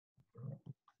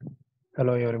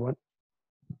Hello everyone.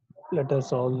 Let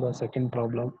us solve the second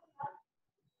problem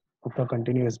of the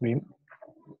continuous beam.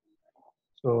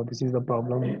 So this is the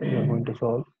problem we are going to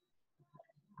solve.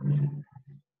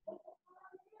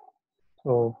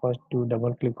 So first to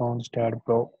double click on Staad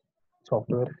Pro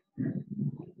software.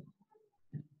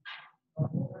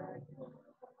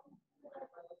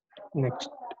 Next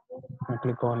you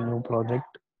click on new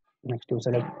project. Next you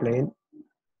select plane.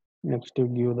 Next you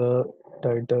give the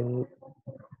title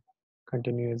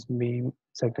continuous beam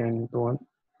second one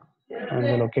and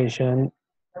the location.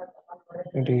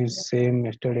 It is same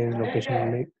yesterday's location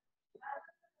only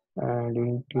and you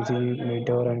need to see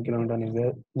meter and kilometer is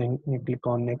there. Then you click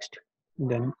on next.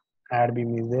 Then add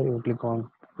beam is there. You click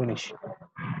on finish.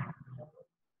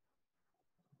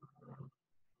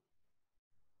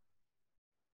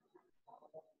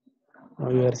 Now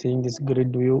you are seeing this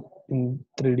grid view in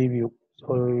 3D view.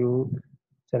 So you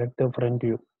select the front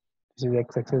view. This is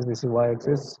x-axis, this is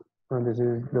y-axis, and this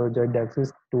is the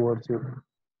z-axis towards you.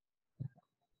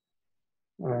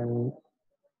 And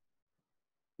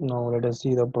now let us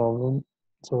see the problem.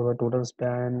 So the total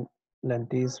span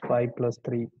length is 5 plus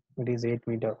 3. It is 8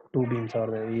 meter. Two beams are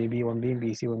there. AB one beam,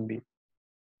 BC one beam.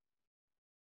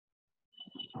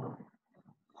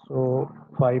 So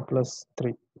 5 plus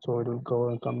 3. So it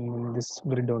will come in this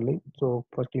grid only. So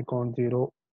first click on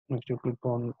 0. Next you click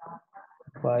on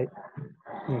 5.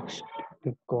 Next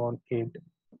click on 8.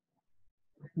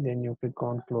 Then you click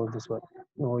on close this one.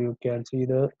 Now you can see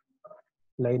the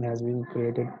line has been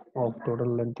created of total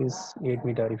length is 8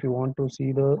 meter. If you want to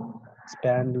see the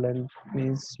span length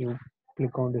means you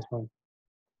click on this one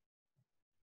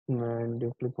and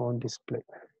you click on display.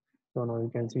 So now you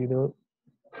can see the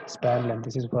span length.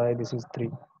 This is 5, this is 3.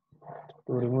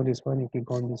 To remove this one, you click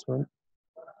on this one.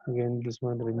 Again this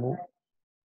one remove,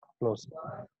 close.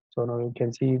 So now you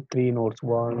can see three nodes,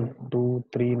 one, two,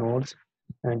 three nodes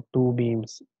and two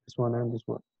beams. This one and this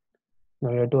one.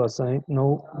 Now you have to assign.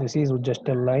 Now this is just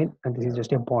a line and this is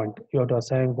just a point. You have to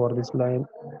assign for this line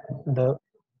the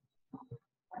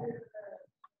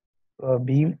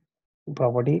beam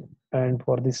property, and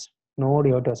for this node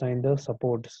you have to assign the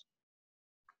supports.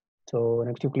 So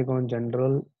next you click on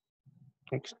general.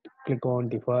 Next click on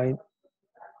define.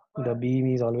 The beam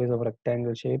is always of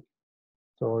rectangle shape.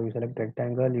 So you select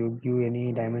rectangle. You give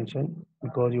any dimension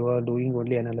because you are doing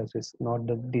only analysis, not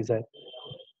the design.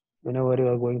 Whenever you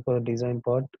are going for the design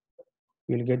part,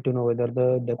 you'll get to know whether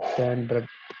the depth and breadth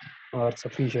are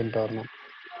sufficient or not.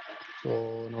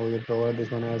 So now we provide this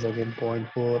one as again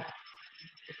 0.4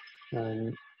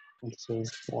 and this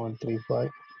is 0.35.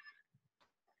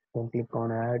 Then click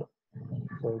on add.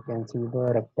 So you can see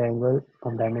the rectangle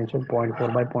of dimension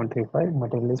 0.4 by 0.35.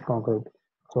 Material is concrete.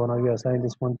 So now you assign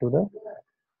this one to the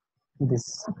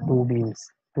this two beams,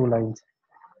 two lines.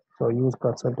 So use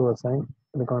cursor to assign.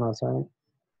 Click on assign.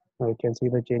 Now you can see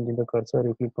the change in the cursor.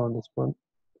 You click on this one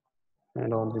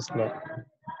and on this line.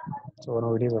 So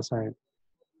now it is assigned.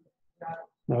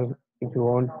 Now if you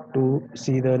want to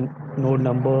see the node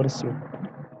numbers, you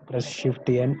press shift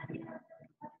N. If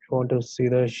you want to see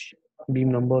the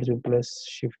beam numbers, you press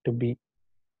shift B.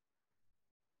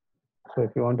 So if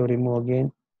you want to remove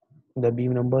again the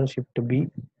beam number, shift B.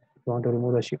 If you want to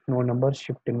remove the shift node number,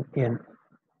 shift N.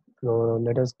 So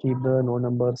let us keep the node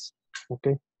numbers.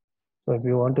 Okay. So if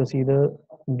you want to see the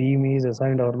beam is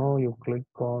assigned or no, you click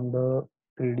on the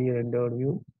 3D rendered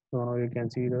view. So now you can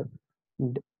see the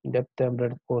depth and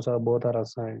breadth both are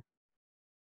assigned.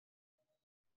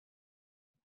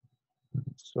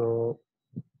 So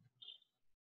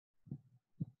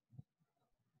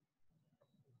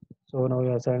now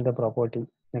you assign the property.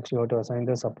 Next you have to assign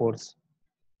the supports.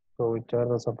 So which are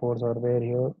the supports are there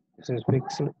here? This is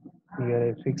fixed. Here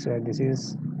is fixed and this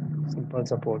is simple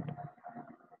support.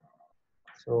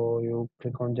 So you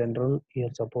click on general. Here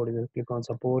support. You click on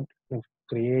support.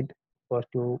 Create. First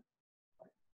you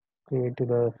create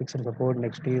the fixed support.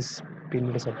 Next is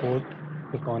pinned support.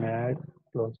 Click on add.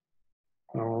 Close.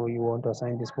 Now you want to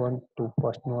assign this one to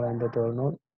first node and the third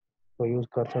node. So use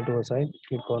cursor to assign.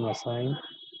 Click on assign.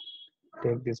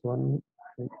 Take this one.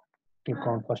 Click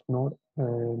on first node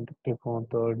and click on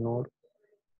third node.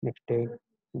 Next take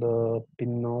the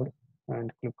pin node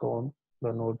and click on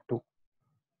the node 2.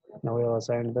 Now we have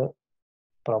assigned the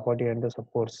property and the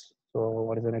supports. So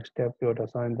what is the next step? You have to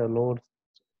assign the loads.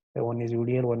 One is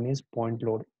UDL, one is point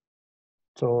load.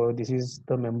 So this is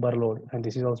the member load and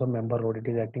this is also member load. It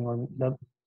is acting on the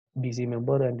BC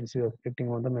member and this is acting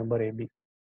on the member AB.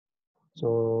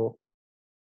 So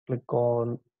click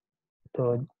on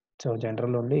the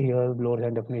general only. Here loads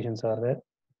and definitions are there.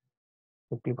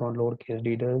 So click on lowercase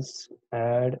details,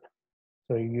 add.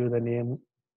 So you give the name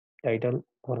title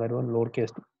for that one,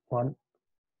 lowercase 1,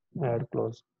 add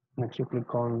close. Next you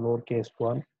click on lowercase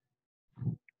 1,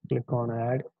 click on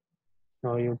add.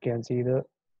 Now you can see the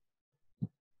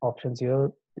options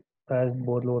here. As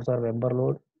both loads are member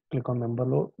load, click on member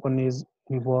load. One is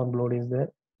uniform load is there,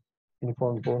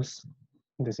 uniform force.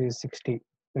 This is 60.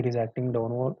 It is acting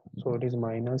downward, so it is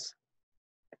minus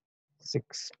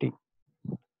 60.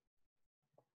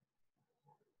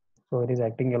 So it is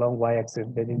acting along y-axis,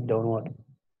 that is downward.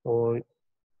 So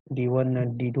D1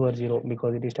 and D2 are 0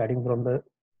 because it is starting from the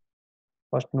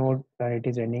first node and it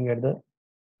is ending at the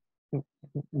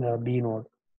B node.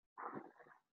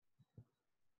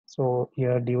 So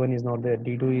here D1 is not there,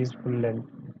 D2 is full length.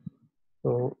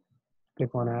 So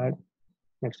click on add.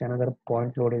 Next another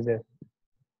point load is there,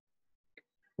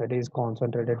 that is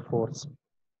concentrated force.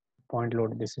 Point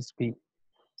load, this is P.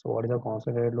 So what is the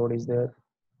concentrated load is there?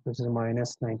 This is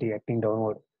minus 90 acting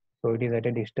downward. So it is at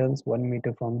a distance 1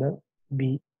 meter from the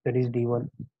B, that is D1.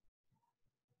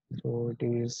 So it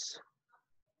is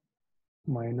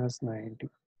minus 90.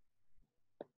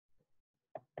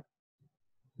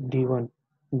 D1.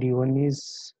 D1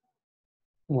 is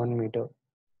 1 meter.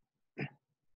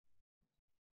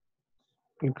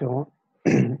 Click on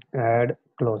add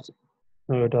close.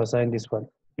 Now you have to assign this one.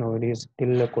 Now it is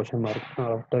still a question mark.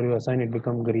 After you assign, it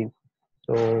becomes green.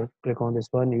 So click on this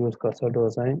one, use cursor to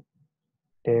assign.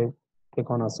 Click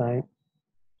on assign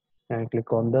and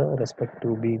click on the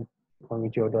respective beam on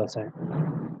which you have to assign.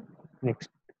 Next,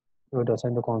 you have to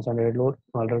assign the concentrated load.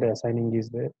 Already assigning is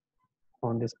there.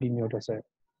 On this beam you have to assign.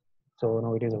 So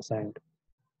now it is assigned.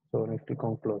 So next click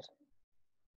on close.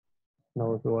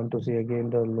 Now if you want to see again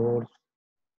the load,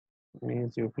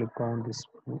 means you click on this.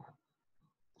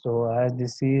 So as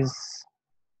this is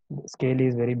scale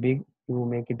is very big, you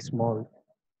make it small,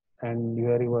 and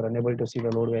here you are unable to see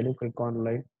the load value. Click on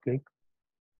right click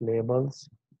labels,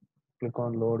 click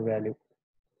on load value.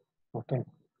 Okay,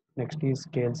 next is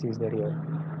scales is there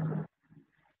here.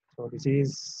 So this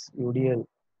is UDL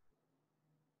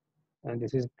and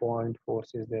this is point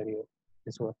force is there here,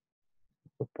 this one.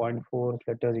 So point force,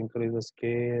 let us increase the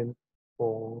scale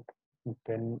for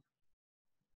 10.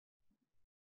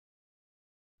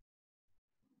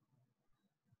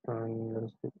 And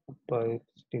let's see, but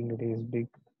still it is big,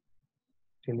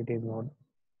 still it is not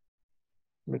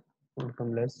big,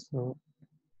 become less. So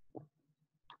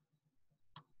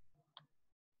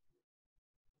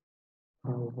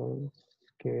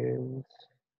scales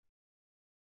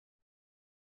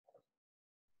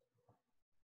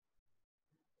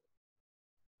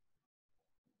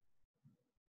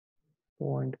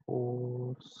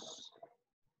 0.4,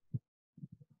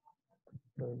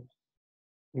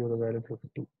 euro value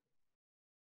 50.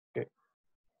 Okay,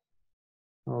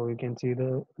 now we can see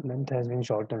the length has been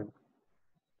shortened.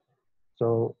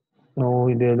 So now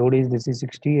the load is, this is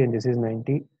 60 and this is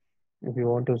 90. If you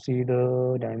want to see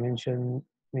the dimension,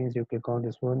 means you click on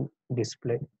this one,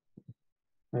 display.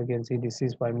 You can see this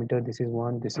is 5 meter, this is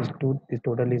 1, this is 2, this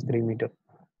total is 3 meter.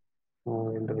 Now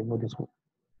we'll remove this one.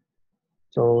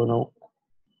 So now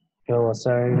you have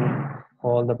assigned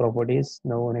all the properties.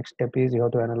 Now next step is you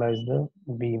have to analyze the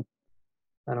beam.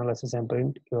 Analysis and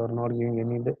print. You are not giving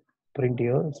any the print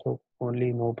here, so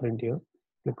only no print here.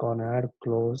 Click on add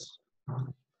close.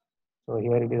 So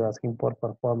here it is asking for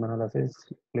perform analysis.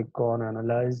 Click on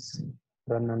analyze,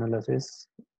 run analysis.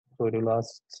 So it will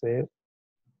ask save.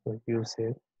 So if you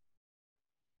save,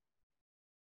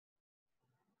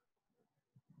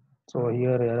 so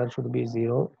here error should be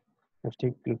 0. Next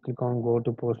you click on go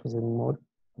to post processing mode,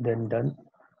 then done.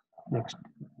 Next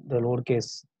the load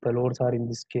case, the loads are in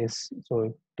this case,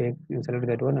 so you select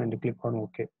that one and you click on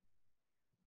OK.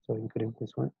 So increase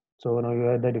this one. So now you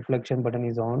have the deflection button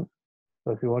is on.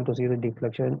 So if you want to see the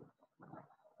deflection,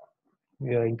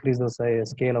 you increase the size,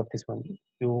 scale of this one.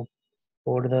 You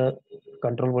hold the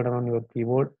control button on your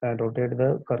keyboard and rotate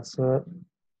the cursor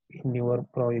in your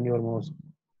mouse.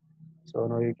 So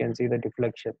now you can see the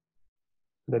deflection.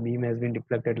 The beam has been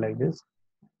deflected like this.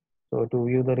 So to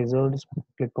view the results,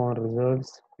 click on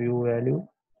results, view value,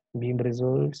 beam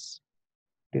results,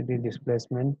 the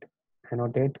displacement,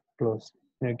 annotate, close.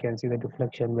 Now you can see the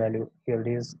deflection value. Here it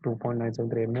is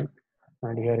 2.973 mm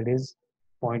and here it is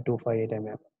 0.258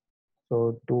 mm.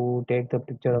 So to take the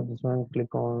picture of this one,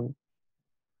 click on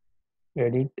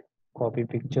edit, copy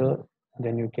picture,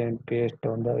 then you can paste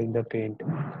on the in the paint.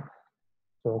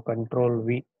 So control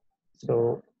V.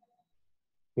 So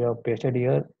you have pasted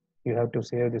here, you have to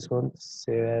save this one,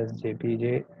 save as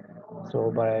JPG.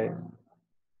 So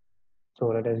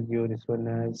let us view this one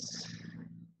as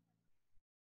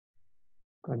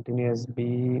continuous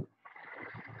B,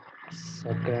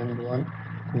 second one.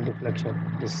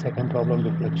 deflection. This second problem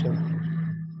deflection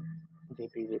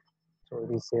DPG. So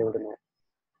it is saved now.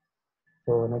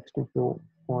 So next, if you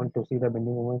want to see the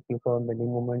bending moment, click on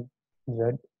bending moment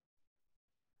Z.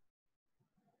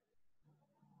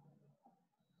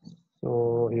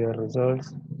 So here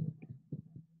results,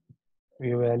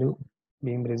 view value,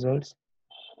 beam results,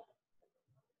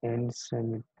 ends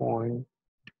and midpoint,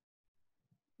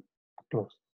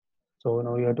 close. So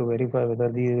now you have to verify whether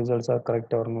these results are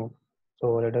correct or no.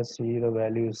 So let us see the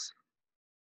values.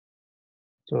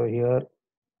 So here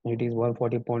it is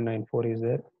 140.94 is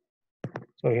there.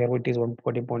 So here it is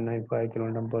 140.95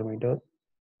 kilonewton per meter.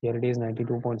 Here it is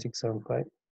 92.675.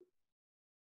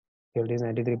 Here it is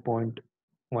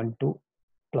 93.12.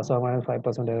 Plus or minus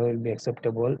 5% error will be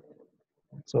acceptable.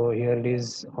 So here it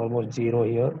is almost zero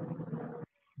here,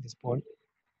 this point.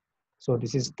 So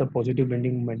this is the positive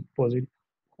bending moment, positive,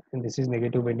 and this is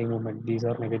negative bending moment. These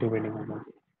are negative bending moment.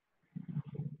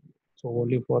 So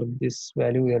only for this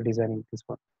value we are designing this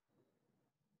one.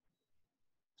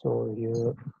 So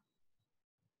here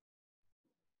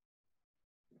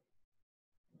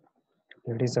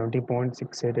it is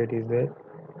 70.688 is there.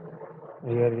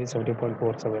 Here it is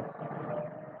 70.47.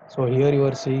 So here you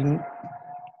are seeing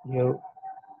you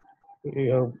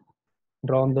have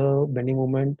drawn the bending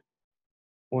moment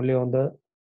only on the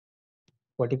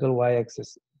vertical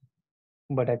y-axis,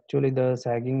 but actually the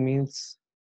sagging means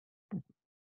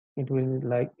it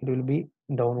will be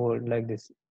downward like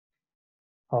this.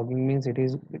 Hogging means it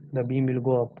is the beam will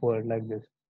go upward like this.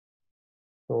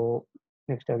 So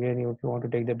next again, if you want to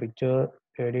take the picture,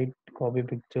 edit, copy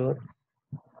picture,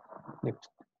 next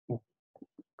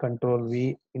control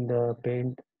V in the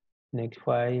paint, next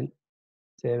file,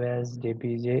 save as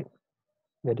JPG,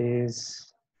 that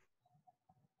is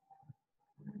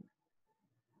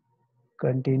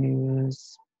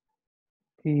continuous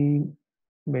beam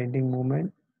bending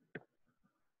moment.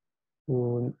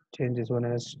 To change this one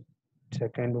as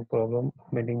second problem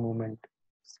bending moment.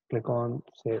 Click on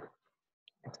save.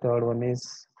 Third one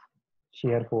is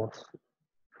shear force.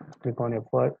 Click on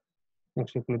F5.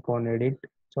 Next you click on edit.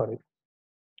 Sorry,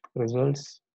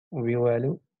 results, view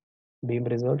value, beam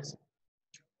results.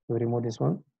 You remove this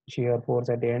one. Shear force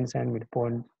at the ends and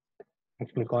midpoint.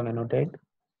 Next click on annotate.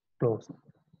 Close.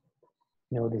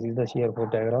 Now this is the shear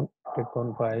force diagram. Click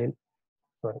on file.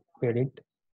 Sorry, edit.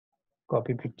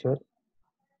 Copy picture.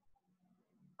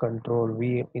 Control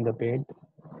V in the paint.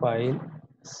 File.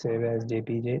 Save as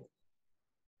JPG.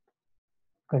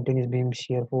 Continuous beam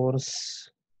shear force.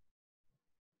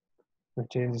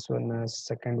 Change this one as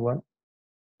second one.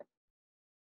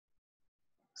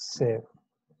 Save.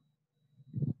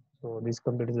 So this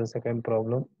completes the second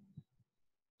problem.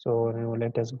 So now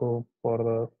let us go for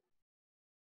the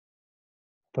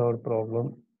third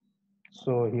problem.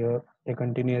 So here a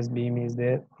continuous beam is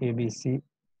there, ABC,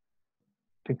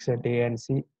 fixed at A and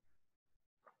C.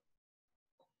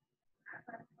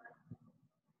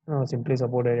 Simply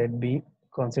supported at B,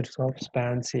 consists of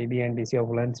spans AB and BC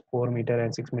of lengths 4 meter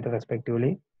and 6 meter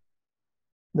respectively.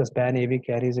 The span AB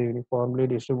carries a uniformly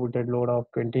distributed load of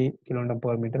 20 kN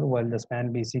per meter, while the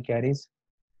span BC carries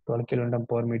 12 kN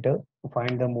per meter.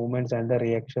 Find the movements and the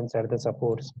reactions at the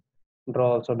supports.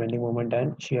 Draw also bending moment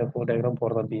and shear force diagram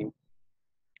for the beam.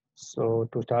 So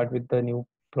to start with the new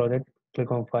project,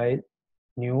 click on file,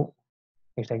 new,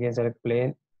 next again select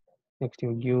plane, next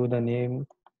you give the name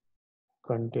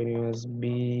continuous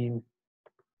beam,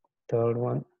 third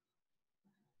one,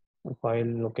 file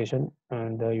location,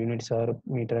 and the units are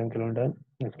meter and kilometer.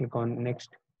 Next click on next,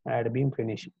 add beam,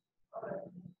 finish.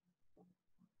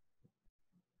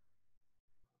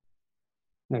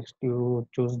 Next you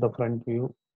choose the front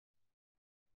view.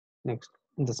 Next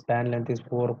the span length is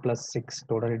 4 plus 6,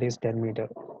 total it is 10 meter.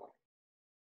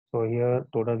 So here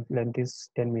total length is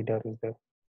 10 meter is there.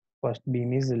 First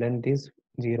beam is length is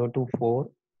 0 to 4,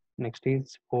 next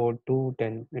is 4 to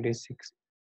 10, it is 6.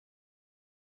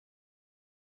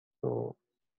 So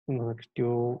next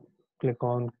you click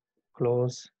on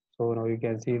close. So now you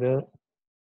can see the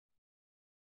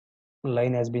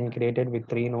line has been created with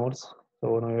 3 nodes.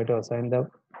 So now you have to assign the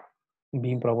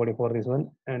beam property for this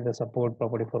one and the support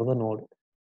property for the node.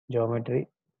 Geometry,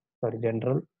 sorry,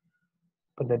 general,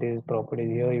 but that is property.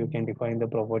 Here you can define the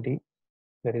property.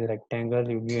 That is rectangle,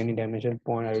 you give any dimension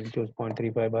point, I will choose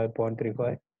 0.35 by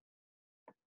 0.35.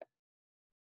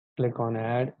 Click on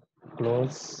add,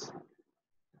 close.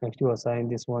 Next you assign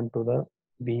this one to the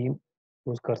beam.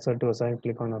 Use cursor to assign,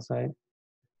 click on assign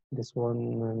this one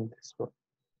and this one.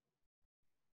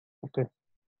 Okay,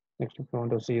 next if you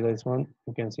want to see this one,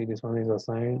 you can see this one is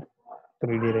assigned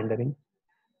 3D rendering.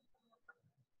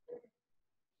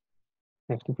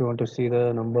 Next, if you want to see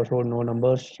the numbers or no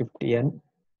numbers, shift N.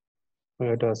 We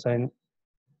have to assign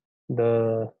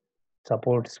the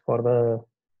supports for the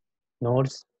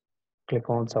nodes. Click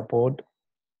on support.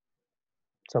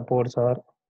 Supports are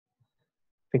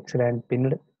fixed and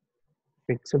pinned,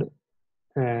 fixed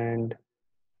and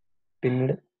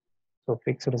pinned. So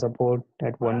fixed support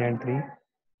at 1 and 3,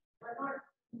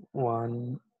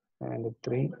 1 and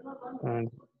 3,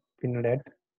 and pinned at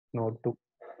node 2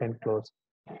 and close.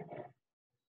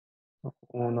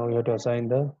 Now you have to assign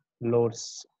the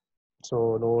loads. So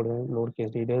load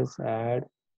case details, add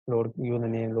load, use the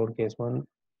name load case 1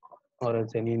 or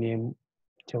else any name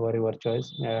whichever your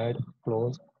choice, add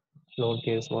close load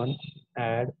case 1,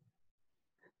 add.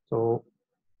 So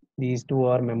these two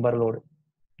are member load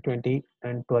 20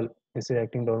 and 12. This is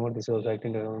acting downward, this is also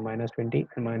acting downward, minus 20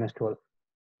 and minus 12.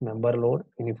 Member load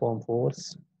uniform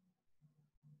force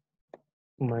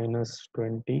minus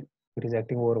 20, it is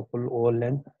acting over full whole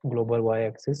length global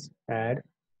y-axis, add.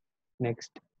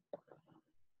 Next,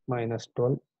 minus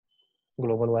 12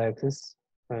 global y-axis,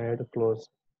 add close.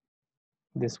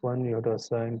 This one you have to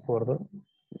assign for the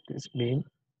this beam,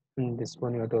 and this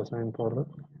one you have to assign for the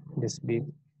this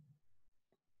beam.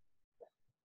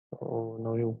 So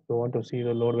now you want to see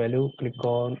the load value, click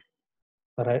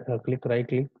right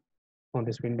click on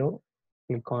this window,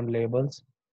 click on labels.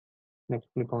 Next,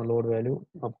 click on load value,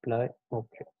 apply.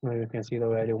 Okay, now you can see the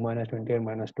value minus 20 and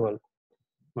minus 12,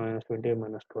 minus 20 and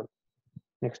minus 12.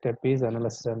 Next step is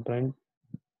analysis and print.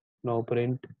 Now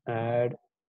print, add,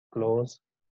 close.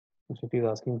 So it is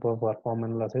asking for perform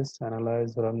analysis,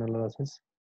 analyze, run analysis,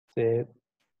 save.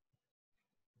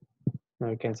 Now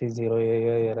you can see zero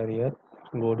error here.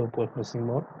 Go to post processing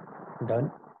mode,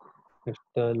 done. Next,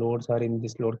 the loads are in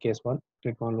this load case 1.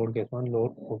 Click on load case 1,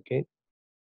 load, okay.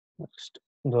 Next,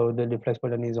 the deflex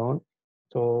button is on.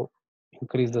 So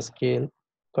increase the scale,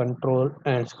 control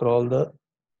and scroll the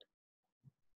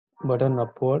button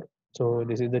upward. So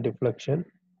this is the deflection.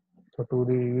 So to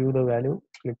review the value,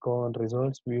 click on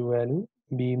results, view value,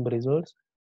 beam results,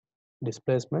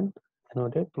 displacement,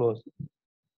 annotate, close.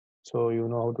 So you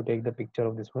know how to take the picture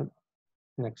of this one.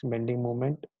 Next, bending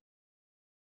moment.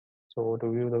 So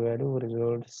to view the value,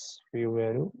 results, view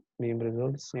value, beam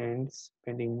results, and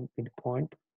bending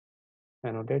midpoint,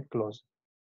 annotate, close.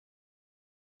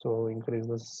 So increase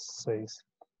the size.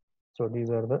 So these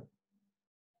are the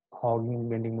hogging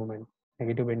bending moment.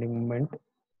 Negative bending moment.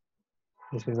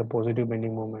 This is a positive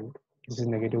bending moment. This is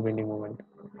negative bending moment.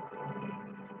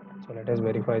 So let us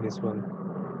verify this one.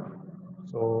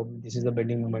 So this is the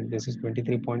bending moment. This is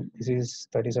 23 point. This is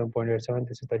 37.87.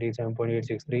 This is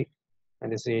 37.863,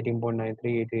 and this is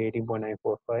 18.93.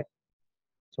 18.945.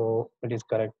 So it is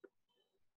correct.